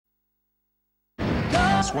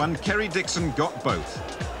This one, Kerry Dixon got both.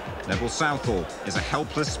 Neville Southall is a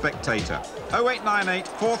helpless spectator. 0898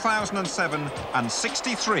 4007 and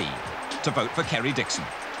 63 to vote for Kerry Dixon.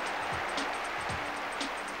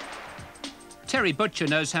 Terry Butcher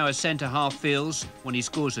knows how a centre-half feels when he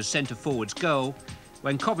scores a centre-forward's goal.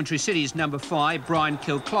 When Coventry City's number 5, Brian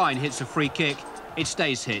Kilcline, hits a free kick, it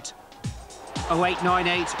stays hit.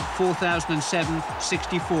 0898 4007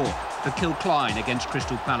 64 for Kilcline against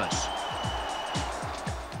Crystal Palace.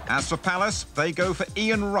 As for Palace, they go for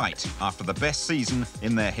Ian Wright after the best season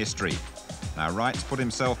in their history. Now, Wright's put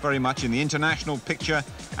himself very much in the international picture,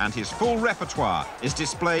 and his full repertoire is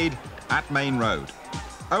displayed at Main Road.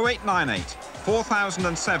 0898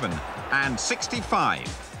 4007 and 65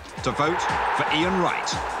 to vote for Ian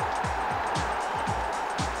Wright.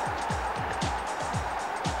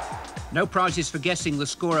 No prizes for guessing the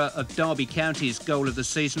scorer of Derby County's goal of the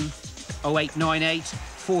season. 0898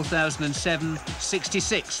 4007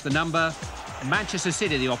 66 the number. Manchester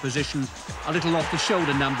City the opposition, a little off the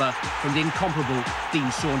shoulder number from the incomparable Dean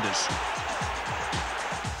Saunders.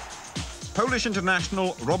 Polish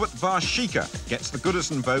international Robert Warshika gets the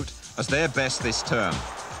Goodison vote as their best this term.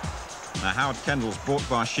 Now, Howard Kendall's brought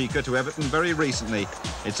Warshika to Everton very recently.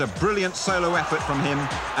 It's a brilliant solo effort from him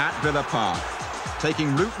at Villa Park,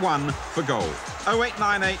 taking Route 1 for goal.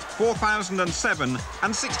 0898 4007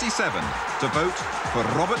 and 67 to vote for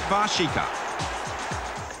Robert Warshika.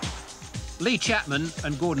 Lee Chapman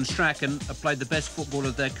and Gordon Strachan have played the best football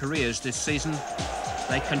of their careers this season.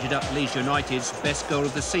 They conjured up Leeds United's best goal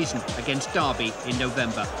of the season against Derby in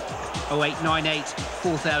November. 0898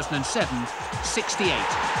 4007 68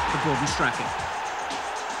 for Gordon Strachan.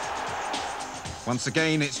 Once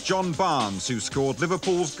again, it's John Barnes who scored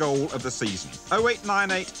Liverpool's goal of the season.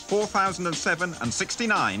 0898 4007 and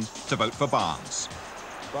 69 to vote for Barnes.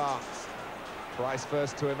 Barnes, Price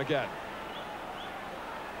first to him again.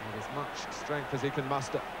 With as much strength as he can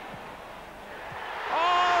muster.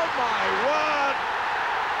 Oh my word!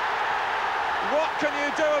 What can you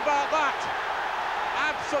do about that?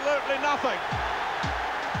 Absolutely nothing.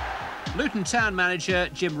 Luton Town manager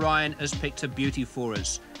Jim Ryan has picked a beauty for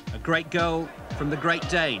us. A great goal from the Great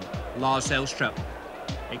Dane, Lars Elstrup.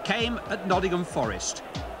 It came at Nottingham Forest.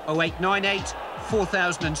 0898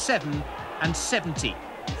 4007 and 70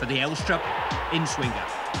 for the Elstrup in-swinger.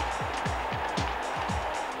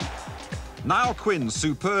 Niall Quinn's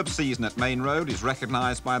superb season at Main Road is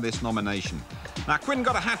recognised by this nomination. Now, Quinn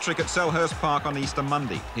got a hat-trick at Selhurst Park on Easter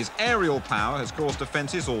Monday. His aerial power has caused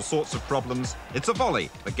defences all sorts of problems. It's a volley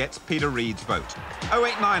that gets Peter Reid's vote.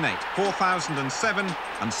 0898 4007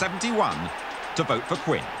 and 71 to vote for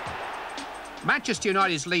Quinn. Manchester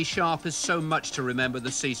United's Lee Sharp has so much to remember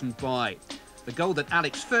the season by. The goal that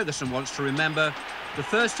Alex Ferguson wants to remember, the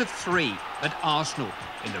first of 3 at Arsenal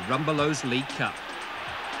in the Rumbelows League Cup.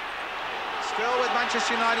 Still with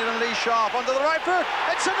Manchester United and Lee Sharp onto the right foot.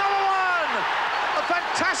 It's another one! A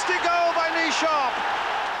fantastic goal by Lee Sharp.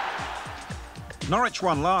 Norwich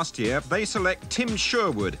won last year. They select Tim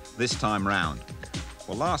Sherwood this time round.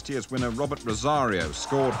 Well, last year's winner Robert Rosario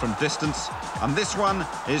scored from distance, and this one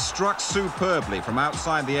is struck superbly from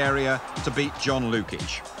outside the area to beat John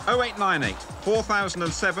Lukic. 0898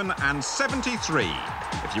 4007 and 73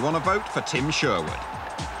 if you want to vote for Tim Sherwood.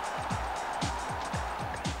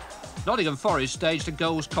 Nottingham Forest staged a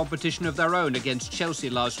goals competition of their own against Chelsea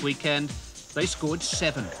last weekend. They scored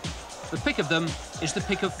 7. The pick of them is the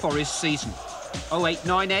pick of Forest's season.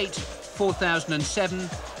 0898 4007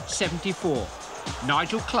 74.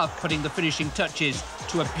 Nigel Clough putting the finishing touches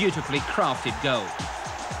to a beautifully crafted goal.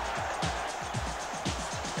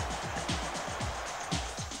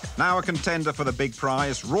 Now a contender for the big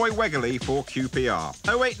prize, Roy Wegerle for QPR.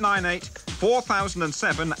 0898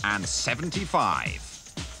 4007 and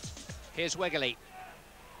 75. Here's Wegerle.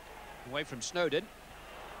 Away from Snowden.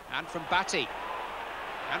 And from Batty.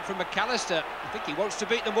 And from McAllister. I think he wants to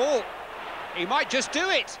beat them all. He might just do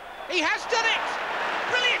it. He has done it!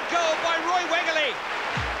 Brilliant goal by Roy Wegerle.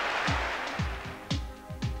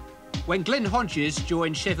 When Glyn Hodges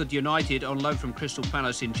joined Sheffield United on loan from Crystal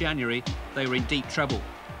Palace in January, they were in deep trouble.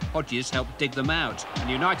 Hodges helped dig them out, and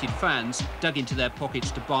United fans dug into their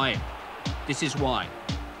pockets to buy him. This is why.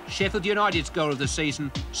 Sheffield United's goal of the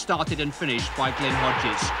season started and finished by Glyn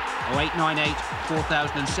Hodges. 0898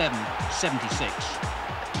 4007 76.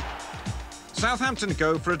 Southampton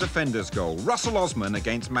go for a defender's goal. Russell Osman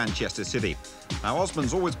against Manchester City. Now,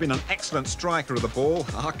 Osman's always been an excellent striker of the ball.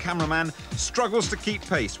 Our cameraman struggles to keep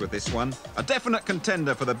pace with this one. A definite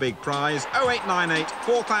contender for the big prize. 0898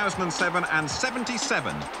 4007 and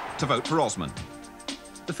 77 to vote for Osman.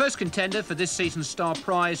 The first contender for this season's star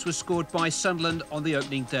prize was scored by Sunderland on the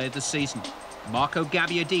opening day of the season. Marco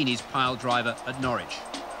Gabbiadini's pile driver at Norwich.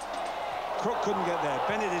 Crook couldn't get there.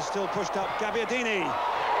 Bennett is still pushed up. Gabbiadini.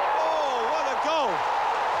 Oh, what a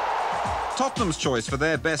goal! Tottenham's choice for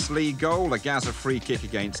their best league goal, a Gaza free kick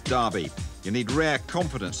against Derby. You need rare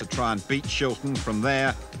confidence to try and beat Shilton from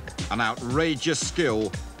there, and outrageous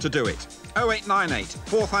skill to do it. 0898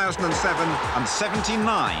 4007 and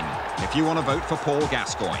 79 if you want to vote for Paul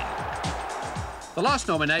Gascoigne. The last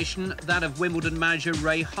nomination, that of Wimbledon manager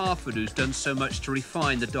Ray Harford, who's done so much to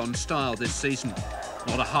refine the Don style this season.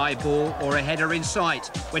 Not a high ball or a header in sight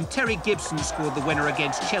when Terry Gibson scored the winner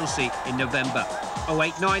against Chelsea in November.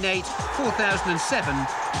 0898 4007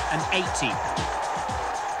 and 80.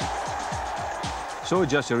 So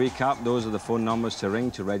just to recap, those are the phone numbers to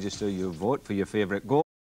ring to register your vote for your favourite goal.